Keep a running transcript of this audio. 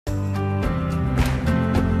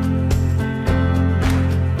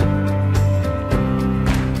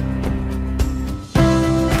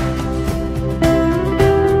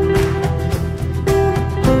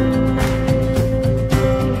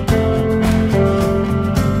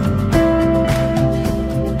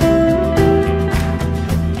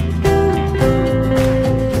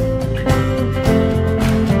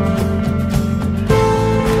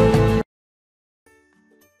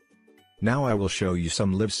Now I will show you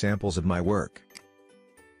some live samples of my work.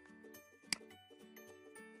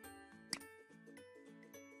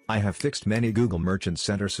 I have fixed many Google Merchant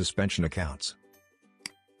Center suspension accounts.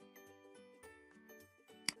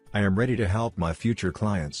 I am ready to help my future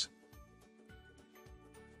clients.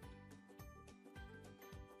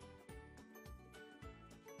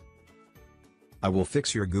 I will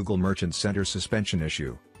fix your Google Merchant Center suspension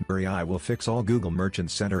issue. I will fix all Google Merchant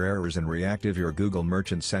Center errors and reactive your Google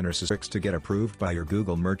Merchant Center fix to get approved by your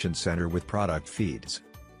Google Merchant Center with product feeds.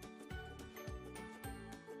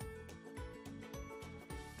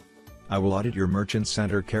 I will audit your Merchant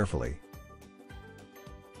Center carefully.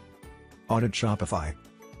 Audit Shopify.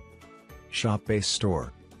 Shop-based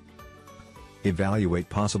store. Evaluate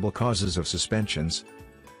possible causes of suspensions.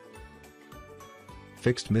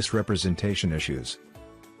 Fixed misrepresentation issues.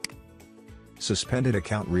 Suspended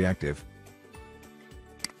account reactive.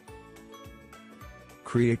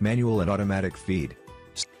 Create manual and automatic feed.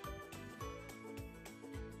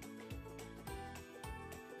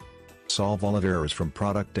 Solve all of errors from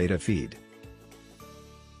product data feed.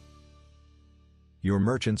 Your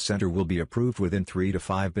Merchant Center will be approved within 3 to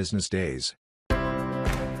 5 business days.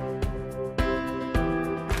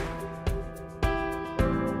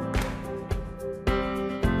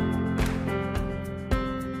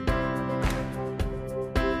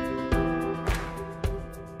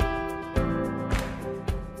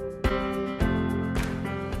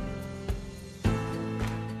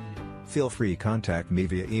 Feel free to contact me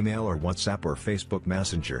via email or WhatsApp or Facebook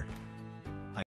Messenger.